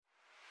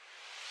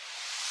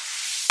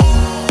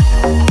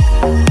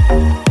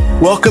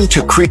Welcome to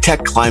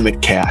Kotch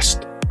Climate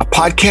Cast, a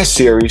podcast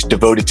series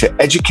devoted to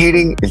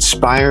educating,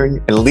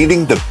 inspiring, and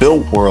leading the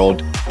built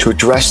world to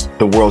address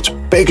the world's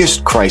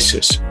biggest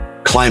crisis,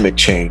 climate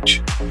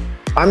change.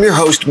 I'm your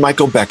host,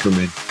 Michael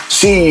Beckerman,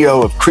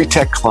 CEO of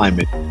Kotch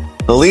Climate,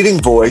 the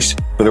leading voice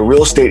for the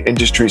real estate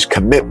industry's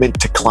commitment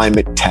to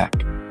climate tech.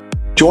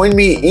 Join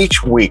me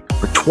each week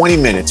for 20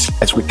 minutes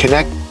as we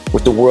connect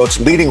with the world's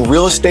leading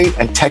real estate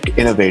and tech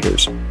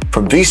innovators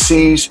from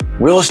VCs,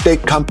 real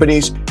estate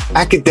companies,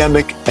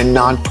 academic, and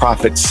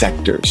nonprofit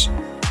sectors.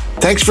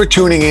 Thanks for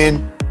tuning in,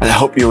 and I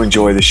hope you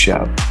enjoy the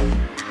show.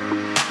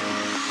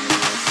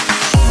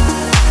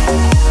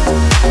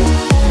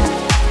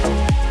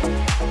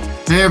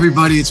 Hey,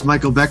 everybody, it's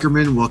Michael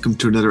Beckerman. Welcome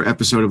to another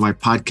episode of my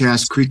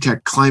podcast,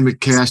 Kotch Climate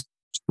Cast,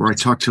 where I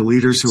talk to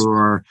leaders who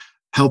are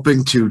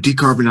helping to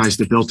decarbonize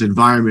the built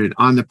environment.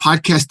 On the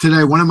podcast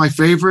today, one of my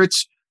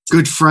favorites,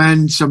 good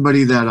friend,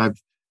 somebody that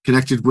I've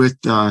connected with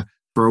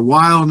for a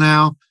while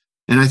now.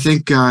 And I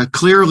think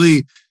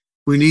clearly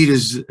we need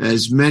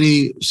as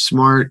many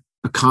smart,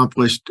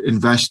 accomplished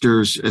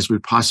investors as we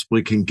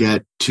possibly can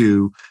get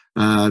to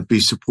be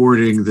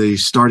supporting the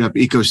startup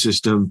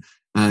ecosystem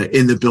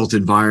in the built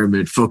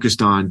environment,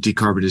 focused on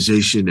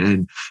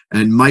decarbonization.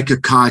 And Micah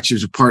Kotch,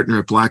 who's a partner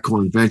at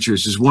Blackhorn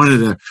Ventures, is one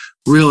of the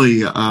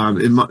really,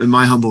 in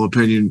my humble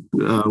opinion,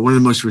 one of the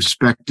most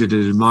respected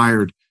and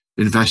admired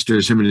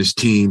investors, him and his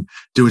team,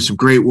 doing some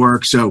great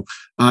work. So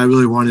I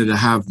really wanted to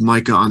have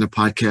Micah on the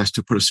podcast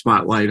to put a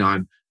spotlight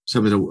on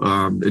some of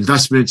the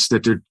investments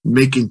that they're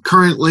making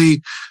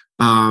currently,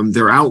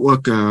 their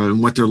outlook,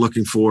 and what they're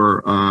looking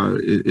for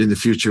in the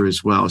future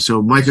as well.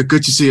 So Micah,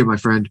 good to see you, my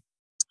friend.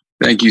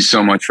 Thank you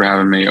so much for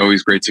having me.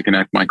 Always great to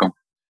connect, Michael.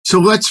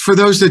 So for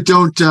those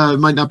that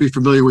might not be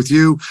familiar with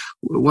you,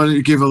 why don't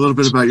you give a little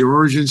bit about your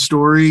origin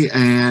story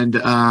and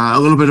a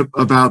little bit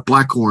about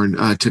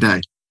Blackhorn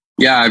today?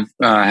 Yeah,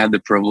 I've had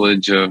the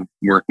privilege of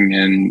working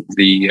in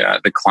the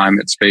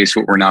climate space,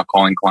 what we're now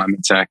calling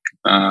climate tech,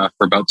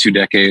 for about 2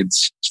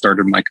 decades.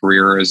 Started my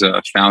career as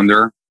a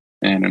founder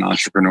and an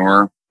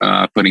entrepreneur,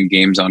 putting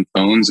games on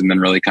phones, and then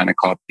really kind of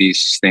caught the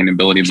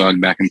sustainability bug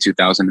back in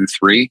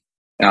 2003.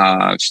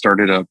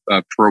 Started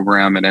a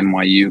program at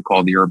NYU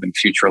called the Urban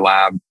Future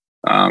Lab,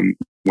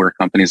 where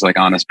companies like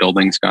Honest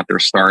Buildings got their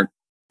start.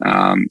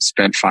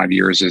 Spent 5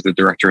 years as the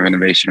director of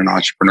innovation and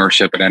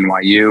entrepreneurship at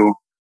NYU.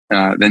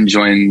 Then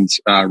joined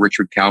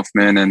Richard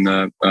Kaufman and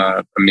the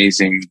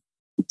amazing,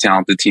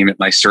 talented team at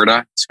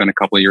NYSERDA. Spent a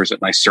couple of years at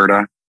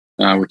NYSERDA,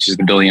 which is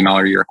the $1 billion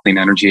a year clean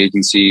energy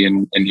agency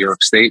in New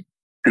York State.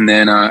 And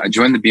then I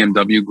joined the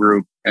BMW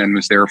group and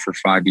was there for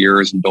 5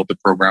 years and built a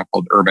program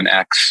called Urban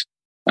X,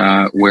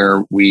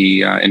 where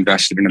we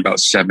invested in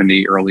about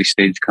 70 early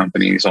stage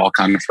companies, all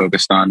kind of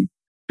focused on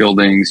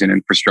buildings and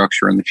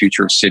infrastructure in the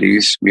future of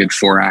cities. We had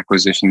 4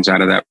 acquisitions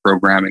out of that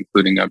program,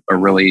 including a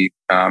really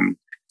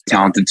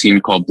talented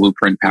team called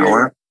Blueprint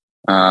Power,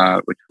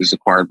 which was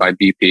acquired by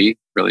BP,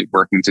 really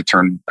working to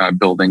turn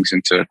buildings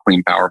into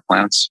clean power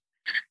plants.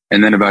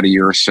 And then about a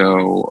year or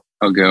so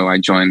ago, I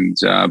joined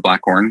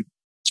Blackhorn,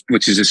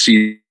 which is a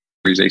Series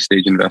A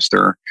stage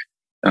investor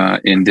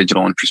in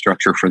digital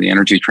infrastructure for the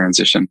energy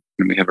transition.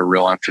 And we have a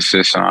real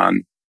emphasis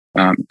on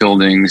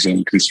buildings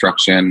and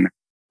construction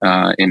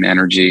in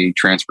energy,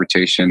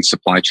 transportation,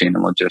 supply chain,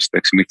 and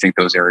logistics. And we think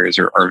those areas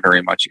are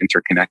very much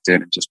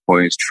interconnected and just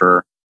poised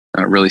for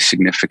really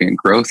significant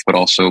growth, but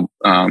also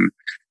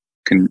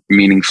can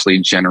meaningfully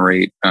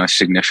generate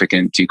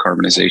significant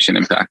decarbonization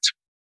impact.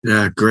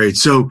 Yeah, great.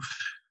 So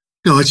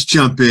let's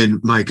jump in,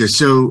 Micah.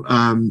 So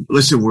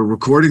listen, we're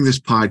recording this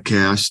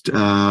podcast.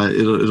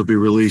 It'll be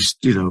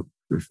released, at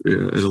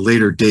a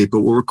later date,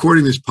 but we're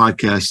recording this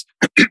podcast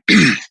at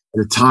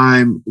a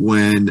time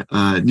when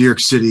New York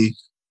City,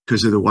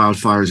 because of the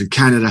wildfires in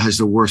Canada, has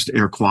the worst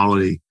air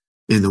quality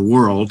in the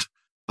world.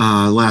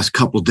 Last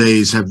couple of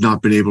days have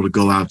not been able to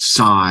go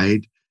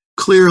outside.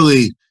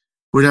 Clearly,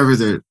 whatever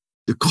the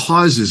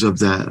causes of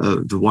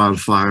the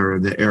wildfire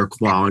and the air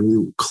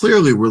quality,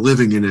 clearly we're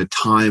living in a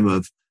time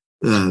of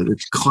the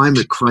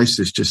climate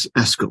crisis just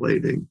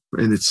escalating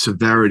and its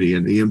severity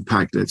and the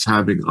impact that it's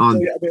having on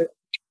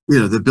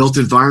the built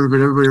environment,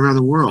 but everybody around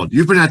the world.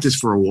 You've been at this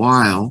for a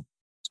while.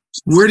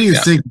 Where do you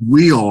think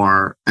we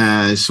are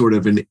as sort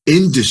of an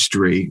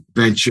industry,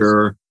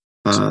 venture,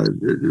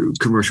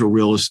 commercial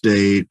real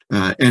estate,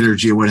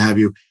 energy, and what have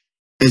you,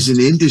 as an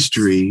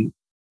industry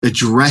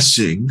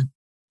addressing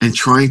and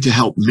trying to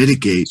help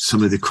mitigate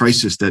some of the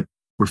crisis that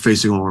we're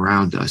facing all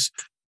around us?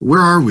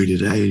 Where are we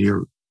today,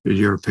 in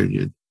your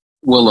opinion?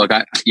 Well, look,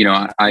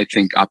 I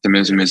think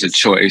optimism is a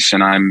choice,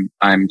 and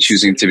I'm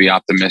choosing to be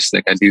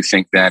optimistic. I do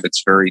think that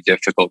it's very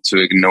difficult to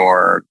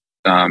ignore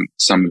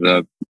some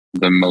of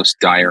the most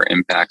dire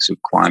impacts of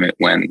climate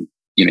when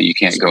you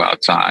can't go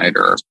outside,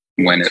 or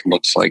when it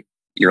looks like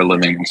you're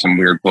living in some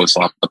weird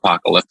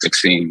post-apocalyptic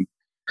scene.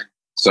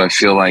 So I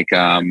feel like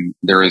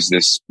there is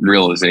this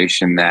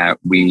realization that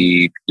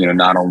we,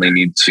 not only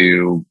need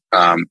to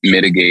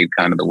mitigate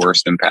kind of the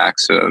worst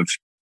impacts of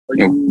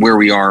where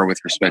we are with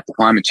respect to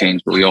climate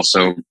change, but we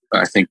also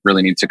I think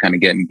really need to kind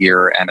of get in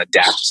gear and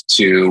adapt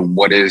to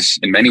what is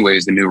in many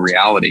ways the new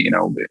reality. You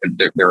know,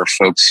 there are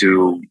folks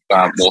who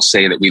will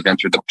say that we've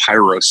entered the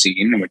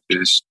pyrocene, which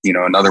is, you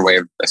know, another way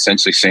of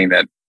essentially saying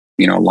that,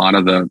 you know, a lot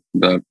of the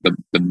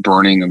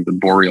burning of the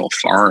boreal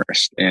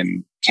forest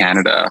in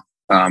Canada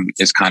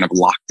is kind of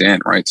locked in,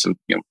 right? So,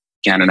 you know,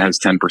 Canada has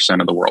 10%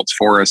 of the world's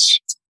forests.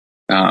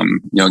 You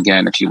know,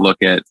 again, if you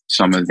look at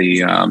some of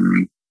the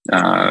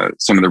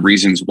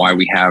reasons why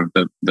we have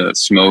the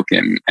smoke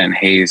and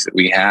haze that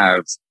we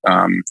have,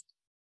 you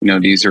know,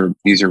 these are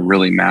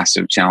really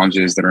massive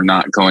challenges that are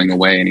not going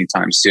away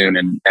anytime soon.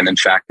 And in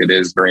fact, it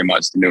is very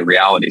much the new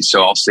reality.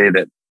 So I'll say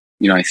that,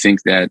 you know, I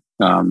think that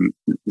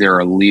there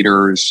are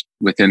leaders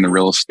within the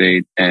real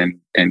estate and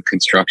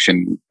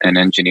construction and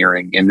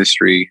engineering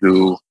industry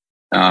who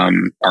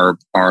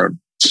are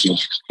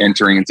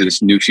entering into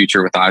this new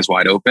future with eyes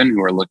wide open,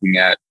 who are looking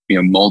at, you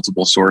know,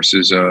 multiple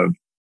sources of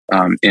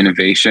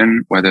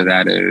innovation, whether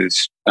that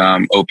is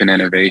open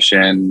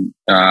innovation,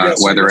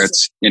 whether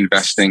it's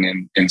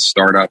investing in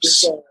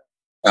startups,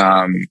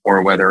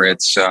 or whether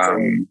it's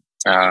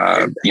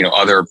you know,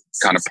 other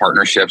kind of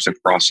partnerships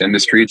across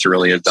industry to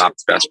really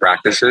adopt best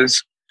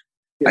practices.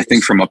 I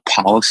think from a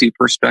policy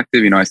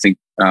perspective, you know, I think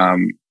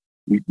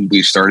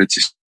we've started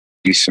to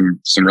see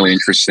some really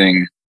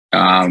interesting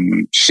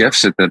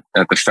shifts at the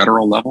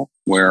federal level,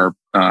 where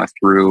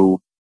through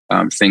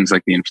things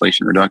like the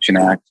Inflation Reduction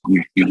Act,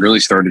 you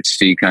really started to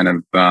see kind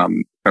of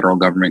federal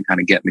government kind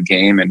of get in the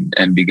game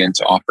and begin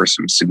to offer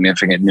some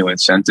significant new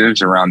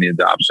incentives around the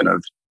adoption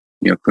of,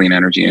 you know, clean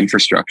energy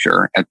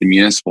infrastructure. At the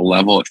municipal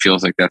level, it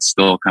feels like that's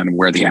still kind of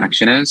where the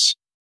action is.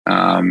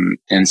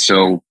 And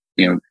so,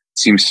 you know, it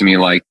seems to me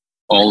like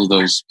all of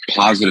those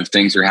positive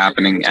things are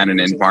happening at an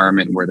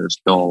environment where there's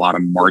still a lot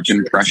of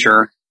margin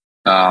pressure,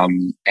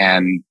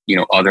 and, you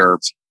know, other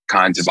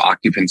kinds of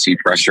occupancy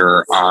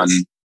pressure on,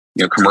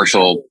 you know,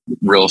 commercial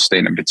real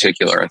estate in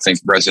particular. I think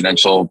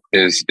residential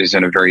is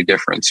in a very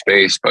different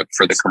space, but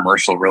for the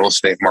commercial real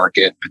estate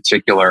market in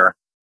particular,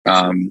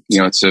 you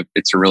know, it's a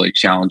really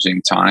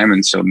challenging time.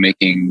 And so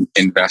making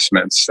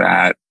investments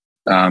that,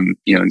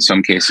 you know, in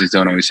some cases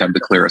don't always have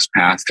the clearest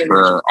path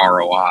for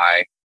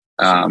ROI,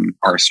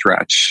 are a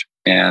stretch.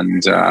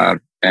 And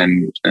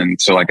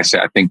so, like I said,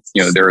 I think,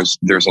 you know,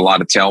 there's a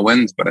lot of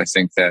tailwinds, but I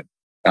think that,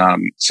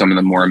 some of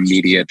the more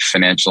immediate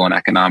financial and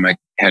economic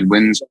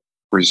headwinds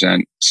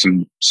present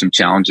some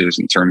challenges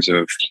in terms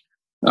of,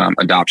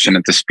 adoption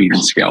at the speed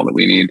and scale that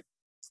we need.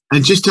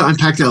 And just to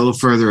unpack that a little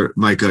further,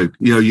 Micah,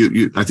 you know,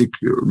 you I think,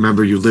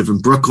 remember, you live in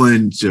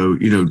Brooklyn, so,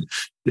 you know,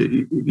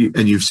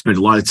 and you've spent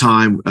a lot of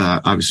time,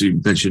 obviously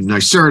you mentioned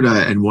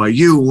NYSERDA,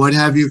 NYU, what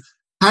have you.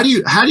 How do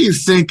you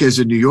think, as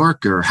a New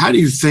Yorker, how do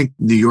you think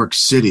New York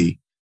City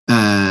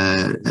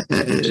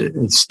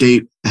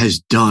state has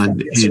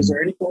done in,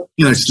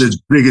 you know, it's the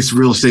biggest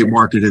real estate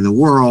market in the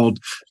world.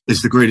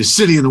 It's the greatest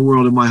city in the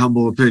world, in my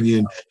humble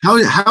opinion.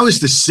 How is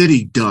the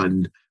city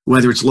done,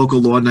 whether it's Local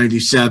Law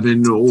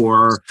 97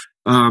 or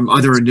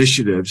other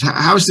initiatives?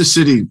 How is the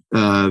city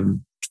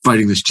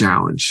fighting this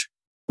challenge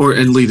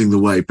and leading the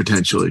way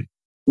potentially?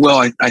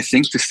 Well, I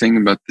think the thing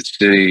about the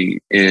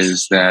city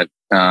is that,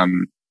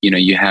 you know,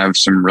 you have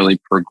some really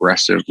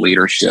progressive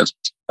leadership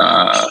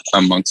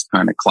amongst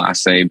kind of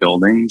Class A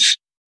buildings.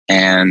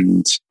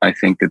 And I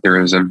think that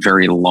there is a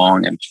very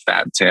long and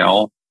fat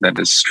tail that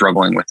is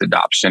struggling with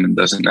adoption and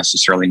doesn't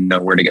necessarily know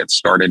where to get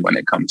started when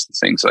it comes to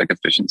things like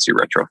efficiency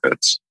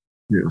retrofits.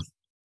 Yeah.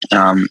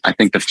 I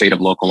think the fate of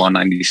Local Law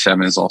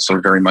 97 is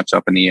also very much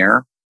up in the air.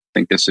 I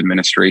think this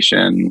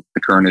administration,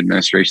 the current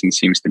administration,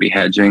 seems to be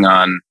hedging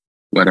on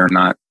whether or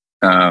not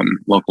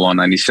Local Law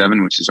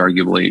 97, which is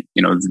arguably,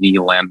 you know, the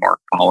landmark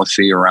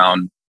policy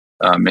around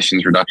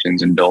emissions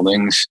reductions in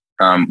buildings,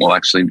 will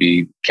actually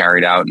be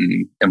carried out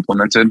and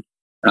implemented.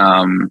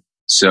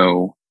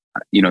 So,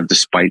 you know,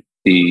 despite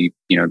the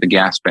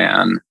gas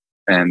ban,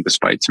 and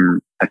despite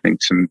some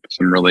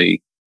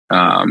really,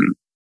 you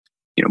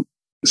know,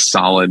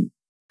 solid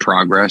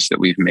progress that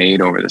we've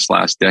made over this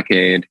last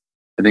decade,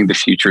 I think the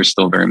future is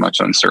still very much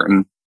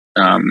uncertain.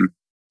 And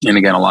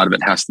again, a lot of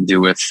it has to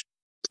do with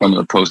some of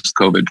the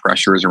post-COVID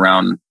pressures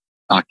around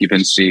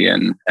occupancy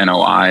and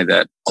NOI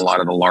that a lot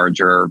of the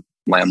larger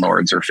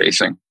landlords are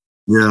facing.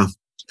 Yeah.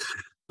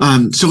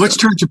 So let's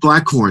turn to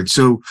Blackhorn.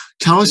 So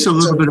tell us a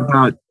little bit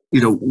about,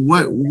 you know,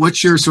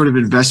 what's your sort of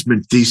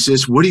investment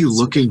thesis? What are you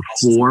looking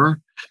for?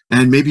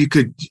 And maybe you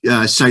could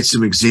cite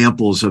some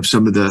examples of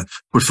some of the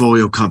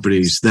portfolio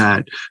companies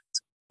that,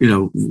 you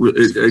know,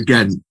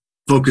 again,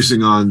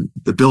 focusing on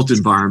the built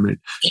environment,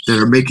 that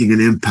are making an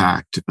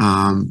impact.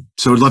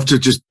 So I'd love to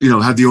just, you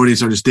know, have the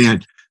audience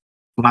understand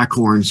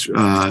Blackhorn's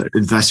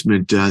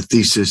investment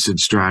thesis and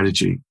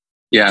strategy.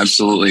 Yeah,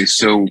 absolutely.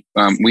 So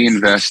we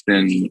invest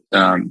in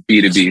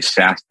B2B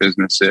SaaS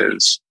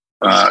businesses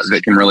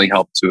that can really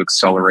help to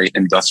accelerate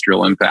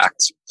industrial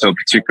impact. So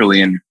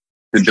particularly in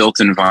the built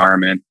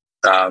environment,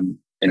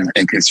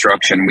 in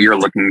construction, we are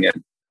looking at,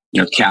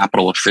 you know,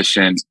 capital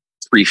efficient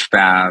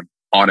prefab,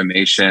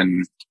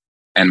 automation,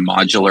 and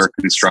modular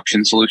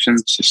construction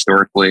solutions.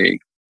 Historically,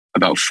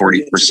 about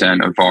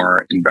 40% of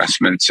our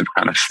investments have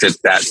kind of fit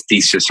that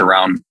thesis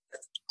around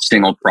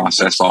single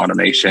process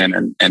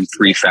automation and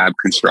prefab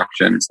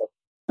construction.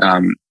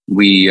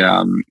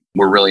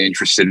 We're really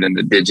interested in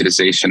the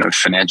digitization of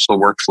financial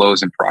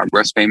workflows and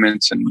progress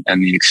payments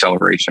and the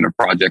acceleration of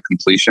project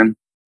completion.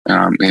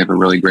 We have a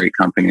really great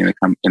company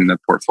in the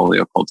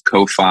portfolio called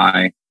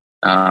Kotch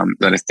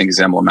that I think is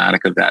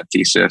emblematic of that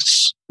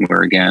thesis,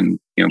 where again,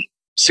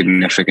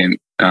 significant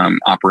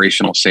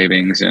operational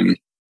savings and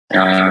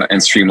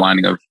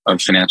streamlining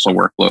of financial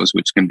workflows,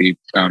 which can be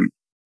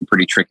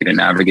pretty tricky to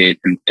navigate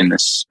in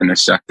this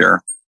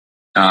sector.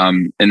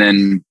 And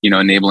then,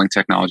 enabling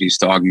technologies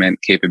to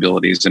augment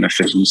capabilities and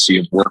efficiency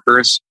of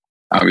workers.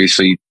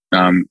 Obviously,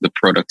 the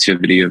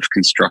productivity of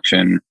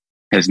construction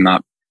has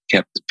not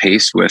kept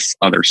pace with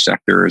other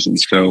sectors. And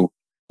so,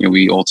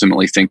 we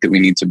ultimately think that we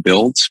need to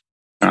build,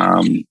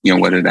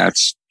 whether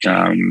that's,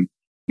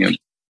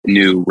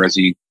 new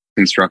resi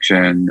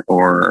construction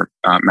or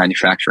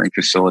manufacturing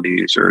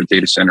facilities or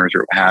data centers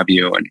or what have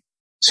you. And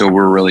so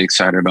we're really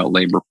excited about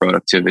labor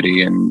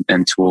productivity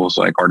and tools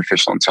like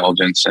artificial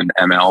intelligence and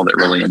ML that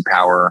really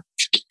empower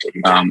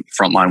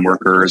frontline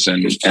workers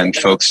and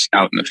folks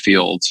out in the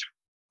field.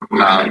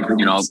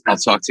 I'll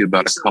talk to you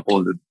about a couple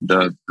of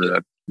the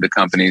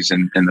companies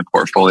in the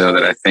portfolio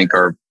that I think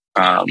are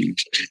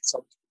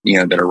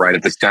that are right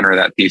at the center of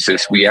that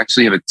thesis. We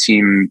actually have a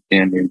team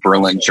in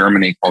Berlin,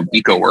 Germany called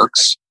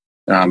EcoWorks,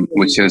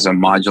 which is a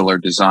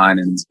modular design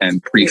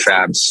and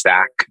prefab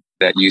stack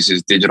that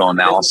uses digital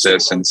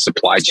analysis and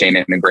supply chain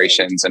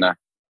integrations and a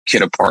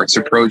kit of parts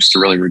approach to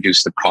really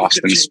reduce the cost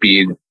and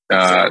speed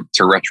to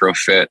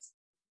retrofit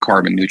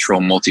carbon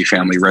neutral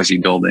multifamily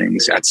resi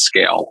buildings at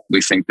scale.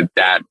 We think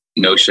that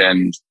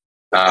notion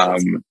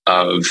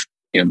of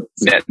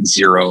net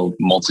zero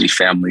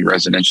multifamily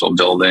residential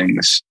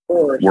buildings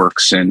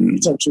works in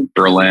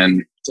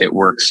Berlin, it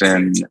works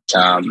in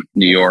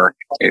New York,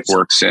 it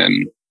works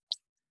in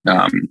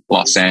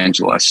Los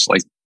Angeles.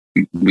 Like,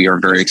 we are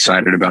very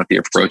excited about the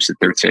approach that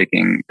they're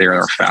taking. They're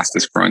our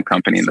fastest growing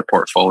company in the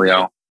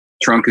portfolio.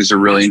 Trunk is a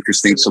really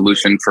interesting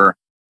solution for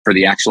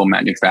the actual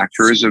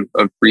manufacturers of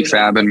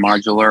prefab and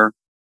modular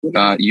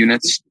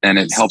units, and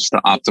it helps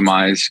to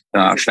optimize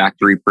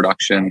factory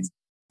production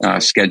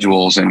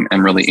schedules and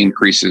really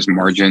increases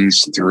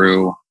margins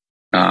through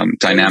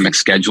dynamic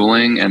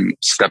scheduling and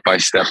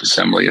step-by-step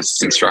assembly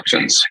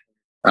instructions.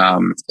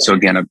 So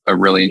again, a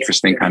really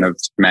interesting kind of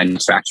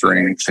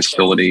manufacturing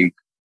facility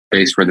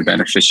base where the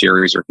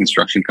beneficiaries are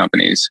construction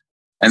companies.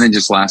 And then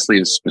just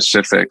lastly is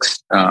Specifics,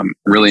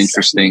 really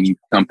interesting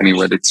company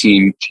where the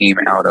team came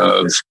out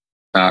of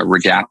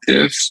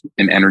Redactive,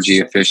 an energy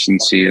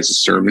efficiency as a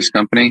service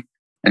company.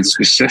 And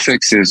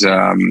Specifics is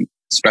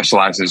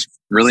specializes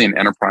really in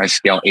enterprise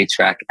scale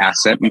HVAC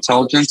asset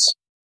intelligence,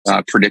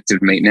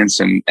 predictive maintenance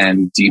and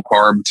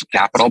decarb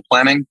capital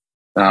planning.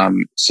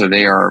 So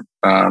they are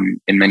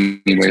in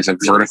many ways a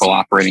vertical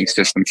operating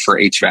system for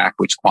HVAC,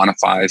 which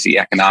quantifies the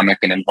economic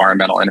and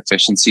environmental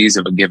inefficiencies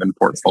of a given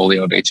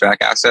portfolio of HVAC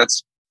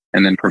assets,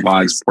 and then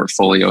provides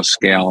portfolio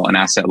scale and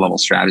asset level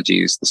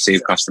strategies to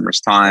save customers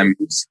time,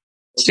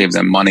 save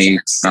them money,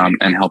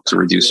 and help to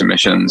reduce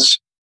emissions.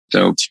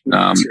 So,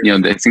 I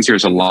think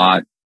there's a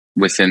lot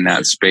within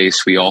that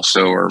space. We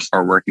also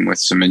are working with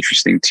some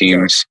interesting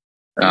teams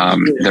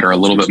that are a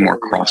little bit more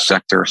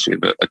cross-sector. So we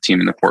have a team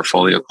in the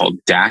portfolio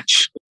called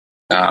Datch,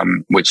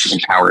 which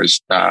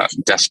empowers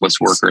deskless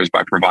workers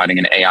by providing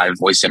an AI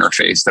voice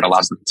interface that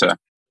allows them to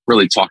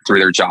really talk through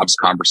their jobs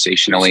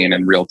conversationally and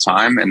in real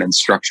time, and then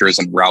structures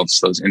and routes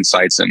those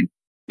insights and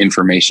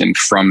information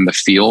from the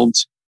field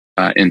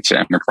into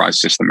enterprise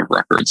system of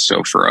records.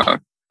 So for a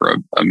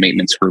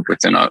maintenance group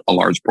within a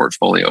large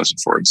portfolio,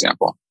 for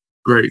example.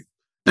 Great.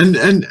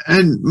 And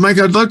Mike,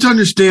 I'd love to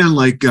understand,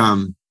 like,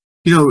 a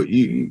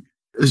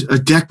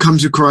deck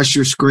comes across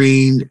your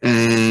screen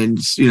and,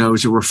 it's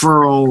a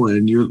referral,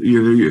 and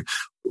you're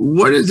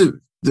what are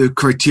the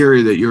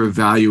criteria that you're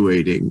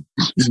evaluating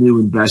new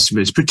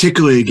investments,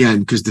 particularly, again,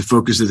 because the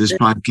focus of this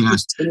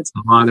podcast, a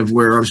lot of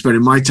where I'm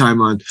spending my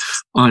time on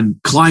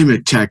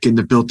climate tech in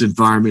the built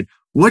environment.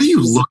 What are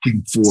you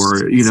looking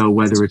for,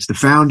 whether it's the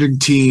founding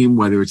team,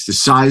 whether it's the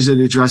size of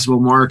the addressable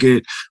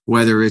market,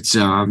 whether it's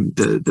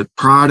the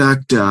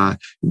product, you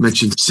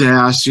mentioned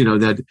SaaS,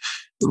 that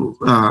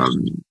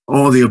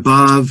all the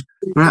above.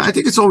 But I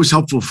think it's always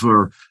helpful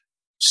for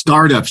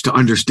startups to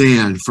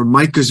understand, from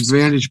Micah's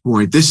vantage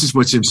point, this is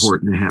what's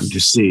important to him to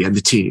see and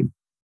the team.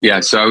 Yeah,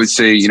 so I would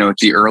say, at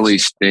the early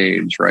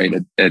stage, right,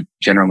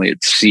 generally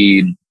at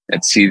seed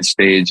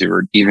stage,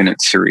 or even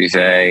at Series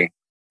A,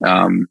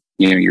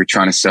 you're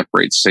trying to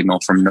separate signal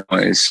from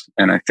noise.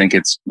 And I think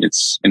it's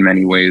in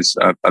many ways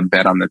a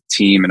bet on the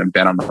team and a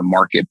bet on the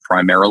market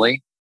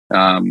primarily.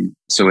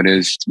 So it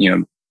is,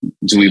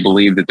 do we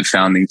believe that the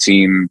founding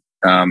team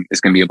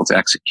is going to be able to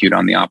execute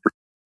on the opportunity?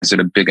 Is it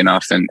a big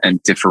enough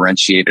and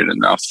differentiated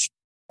enough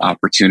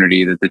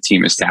opportunity that the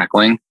team is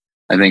tackling?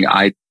 I think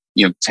I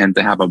tend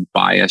to have a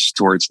bias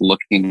towards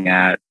looking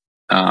at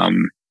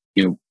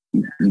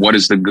what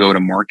is the go to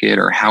market,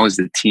 or how is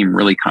the team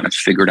really kind of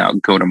figured out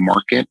go to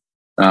market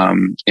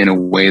in a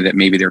way that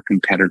maybe their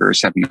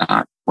competitors have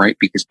not, right?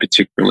 Because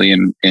particularly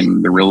in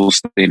the real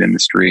estate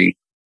industry,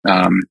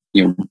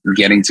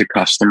 getting to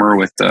customer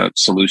with a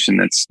solution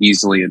that's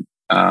easily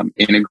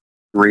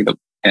integrated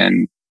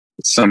and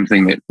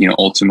something that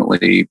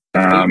ultimately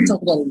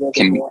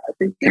can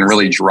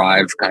really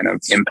drive kind of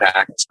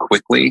impact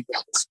quickly,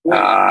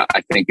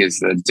 I think is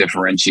the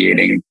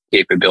differentiating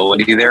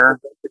capability there.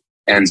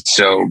 And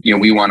so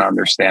we want to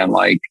understand,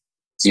 like,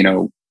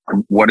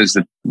 what is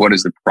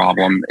the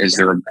problem? Is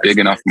there a big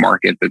enough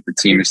market that the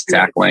team is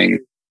tackling?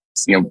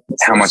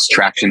 How much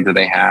traction do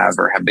they have,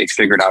 or have they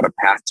figured out a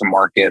path to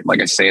market,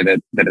 like I say,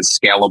 that is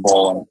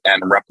scalable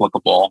and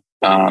replicable?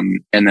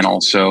 And then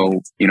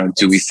also,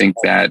 do we think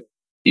that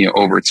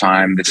over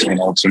time this can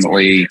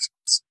ultimately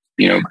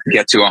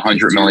get to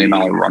 $100 million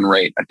run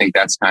rate? I think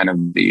that's kind of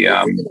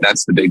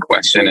that's the big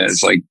question,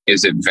 is like,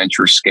 is it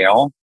venture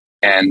scale?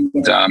 And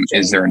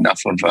is there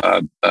enough of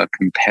a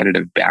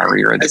competitive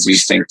barrier that we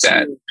think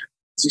that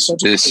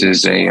this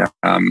is a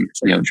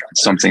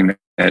something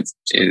that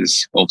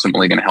is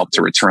ultimately going to help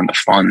to return the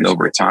fund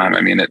over time?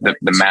 I mean, the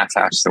math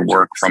has to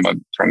work from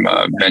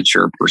a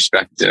venture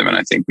perspective, and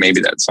I think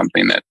maybe that's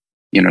something that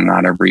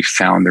not every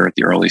founder at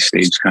the early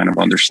stage kind of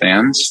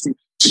understands.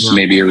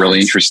 Maybe a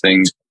really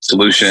interesting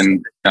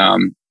solution,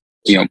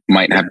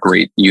 might have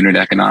great unit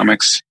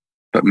economics,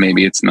 but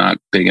maybe it's not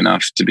big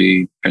enough to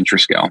be venture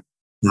scale.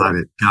 Got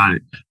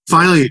it.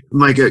 Finally,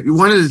 Micah,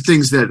 one of the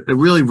things that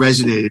really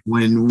resonated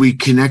when we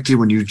connected,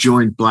 when you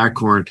joined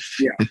Blackhorn,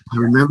 I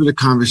remember the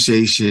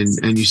conversation,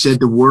 and you said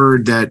the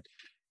one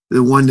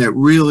that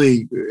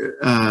really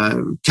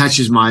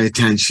catches my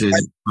attention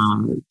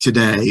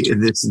today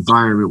in this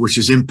environment, which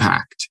is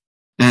impact.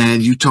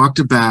 And you talked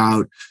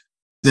about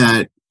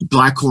that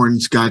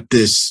Blackhorn's got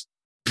this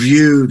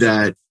view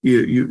that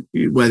you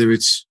whether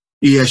it's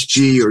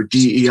ESG or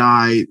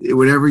DEI,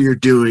 whatever you're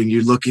doing,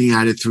 you're looking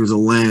at it through the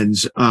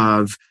lens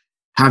of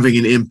having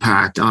an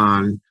impact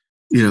on,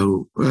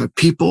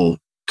 people,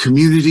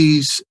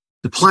 communities,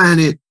 the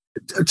planet.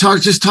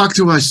 Talk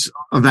to us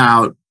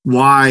about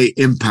why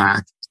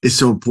impact is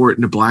so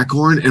important to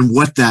Blackhorn and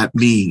what that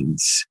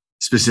means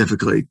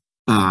specifically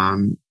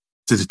to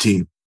the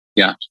team.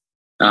 Yeah.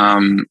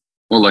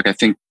 Well, look, I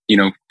think,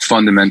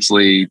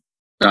 fundamentally,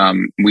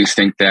 we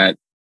think that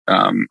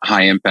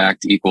high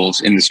impact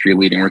equals industry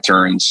leading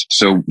returns.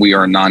 So we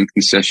are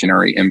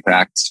non-concessionary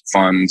impact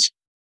funds,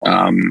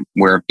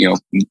 where,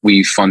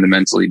 we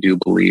fundamentally do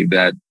believe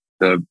that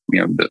the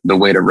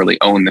way to really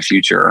own the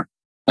future,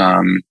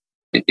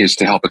 is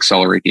to help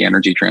accelerate the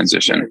energy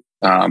transition.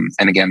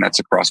 And again, that's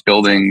across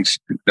buildings,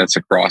 that's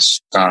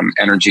across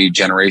energy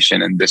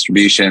generation and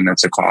distribution,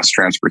 that's across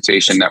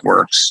transportation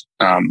networks,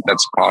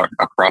 that's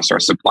across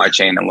our supply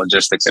chain and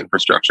logistics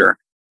infrastructure.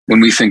 When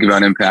we think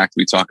about impact,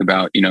 we talk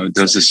about,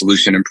 does the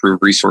solution improve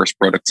resource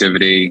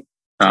productivity?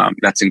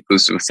 That's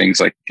inclusive of things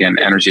like, again,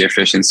 energy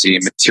efficiency,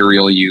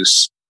 material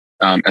use,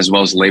 as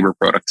well as labor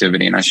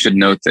productivity. And I should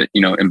note that,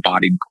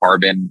 embodied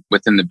carbon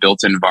within the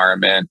built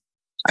environment,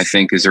 I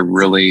think, is a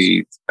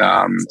really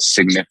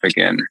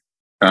significant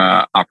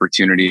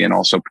opportunity and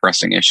also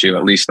pressing issue,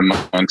 at least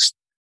amongst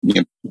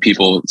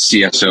people,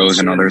 CSOs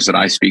and others that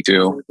I speak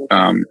to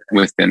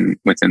within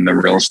the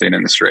real estate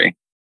industry.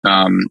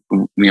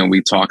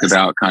 We talk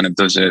about kind of,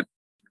 does it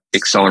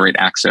accelerate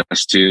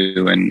access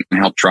to and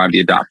help drive the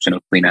adoption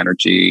of clean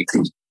energy,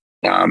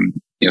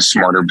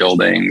 smarter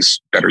buildings,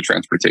 better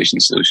transportation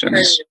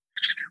solutions.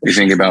 We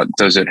think about,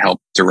 does it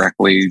help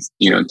directly,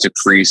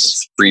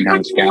 decrease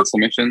greenhouse gas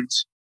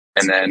emissions?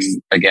 And then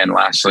again,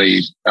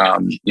 lastly,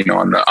 on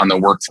the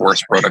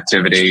workforce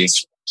productivity,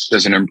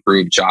 does it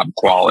improve job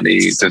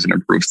quality? Does it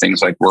improve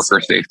things like worker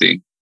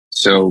safety?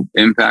 So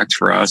impact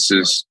for us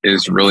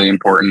is really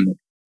important.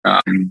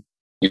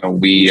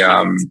 We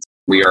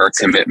are a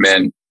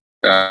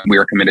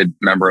committed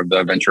member of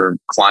the Venture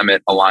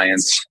Climate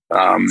Alliance.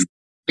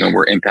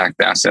 We're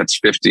Impact Assets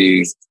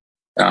 50.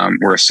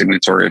 We're a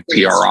signatory of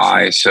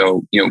PRI.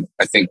 So,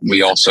 I think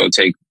we also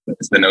take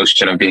the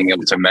notion of being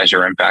able to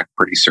measure impact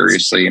pretty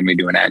seriously, and we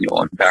do an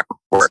annual impact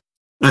report.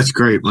 That's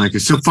great, Micah.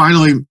 So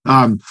finally,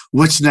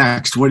 what's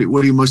next? What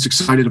are you most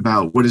excited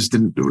about? What does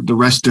the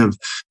rest of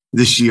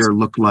this year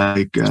look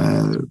like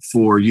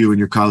for you and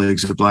your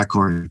colleagues at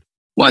Blackhorn?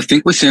 Well, I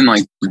think within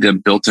like the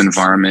built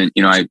environment,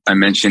 I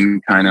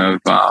mentioned kind of,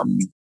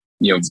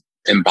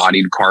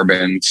 embodied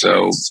carbon.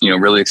 So,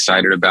 really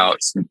excited about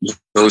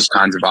those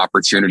kinds of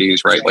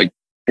opportunities, right? Like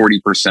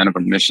 40% of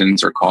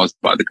emissions are caused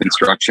by the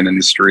construction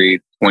industry.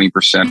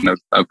 20%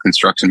 of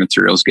construction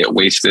materials get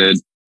wasted.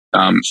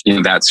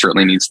 That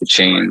certainly needs to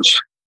change.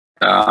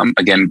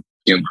 Again,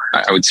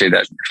 I would say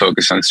that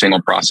focus on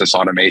single process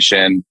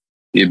automation,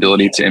 the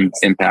ability to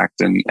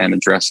impact and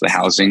address the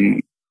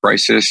housing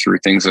crisis through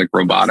things like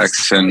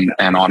robotics and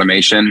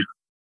automation.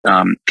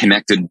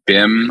 Connected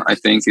BIM, I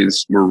think,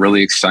 we're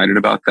really excited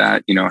about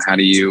that. How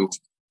do you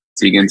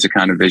begin to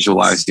kind of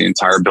visualize the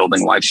entire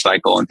building life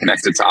cycle and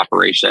connect it to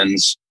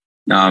operations?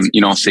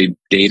 I'll say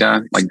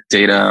data,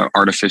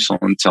 artificial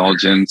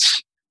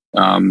intelligence,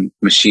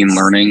 machine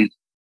learning.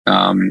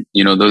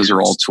 Those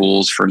are all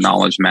tools for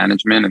knowledge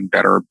management and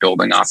better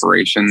building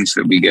operations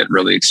that we get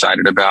really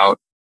excited about.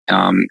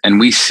 And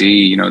we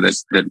see,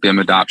 that BIM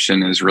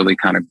adoption is really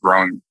kind of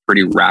growing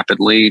pretty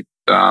rapidly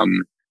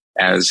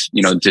as,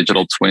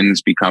 digital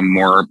twins become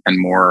more and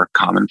more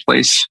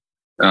commonplace.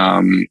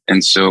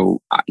 And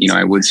so,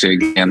 I would say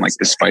again, like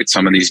despite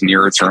some of these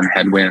nearer term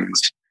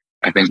headwinds,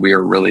 I think we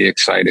are really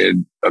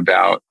excited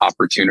about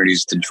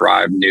opportunities to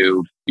drive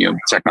new,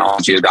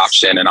 technology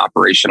adoption and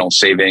operational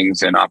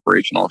savings and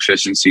operational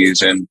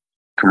efficiencies in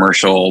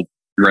commercial,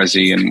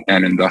 resi,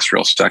 and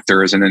industrial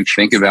sectors. And then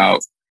think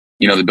about,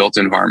 the built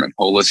environment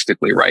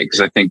holistically, right?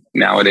 Because I think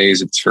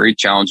nowadays it's very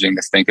challenging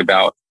to think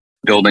about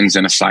buildings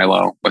in a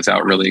silo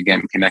without really,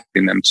 again,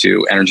 connecting them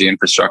to energy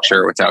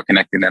infrastructure, without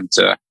connecting them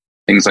to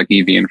things like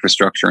EV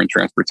infrastructure and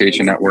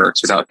transportation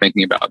networks, without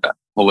thinking about that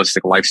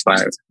holistic life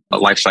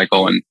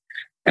cycle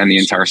and the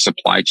entire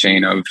supply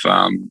chain of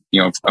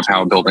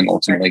how a building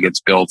ultimately gets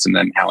built and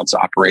then how it's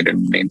operated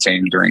and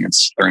maintained during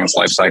its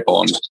life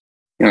cycle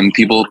and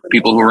people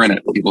who are in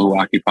it, people who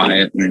occupy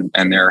it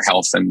and their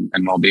health and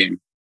well-being.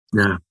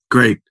 Yeah,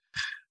 great.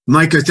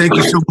 Micah, thank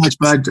you so much,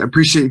 bud. I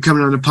appreciate you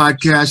coming on the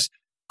podcast.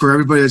 For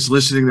everybody that's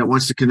listening that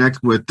wants to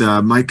connect with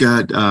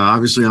Micah,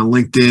 obviously on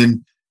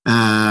LinkedIn,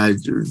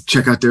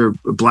 check out their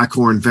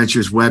Blackhorn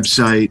Ventures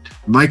website.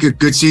 Micah,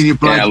 good seeing you,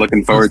 bud. Yeah,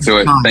 looking forward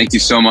to it. Thank you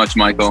so much,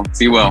 Michael.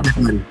 Be well.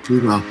 Be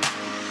well.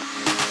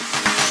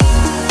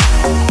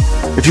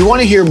 If you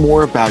want to hear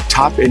more about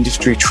top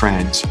industry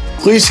trends,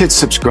 please hit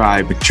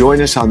subscribe and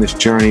join us on this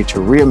journey to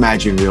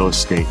reimagine real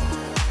estate.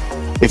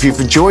 If you've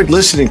enjoyed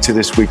listening to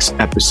this week's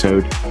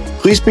episode,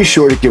 please be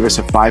sure to give us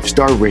a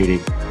 5-star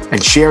rating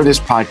and share this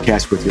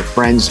podcast with your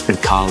friends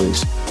and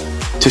colleagues.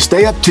 To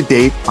stay up to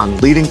date on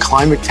leading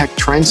climate tech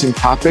trends and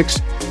topics,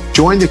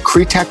 join the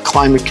CRETech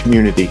Climate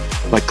community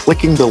by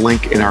clicking the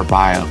link in our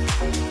bio.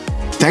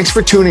 Thanks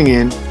for tuning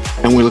in,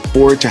 and we look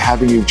forward to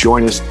having you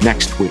join us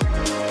next week.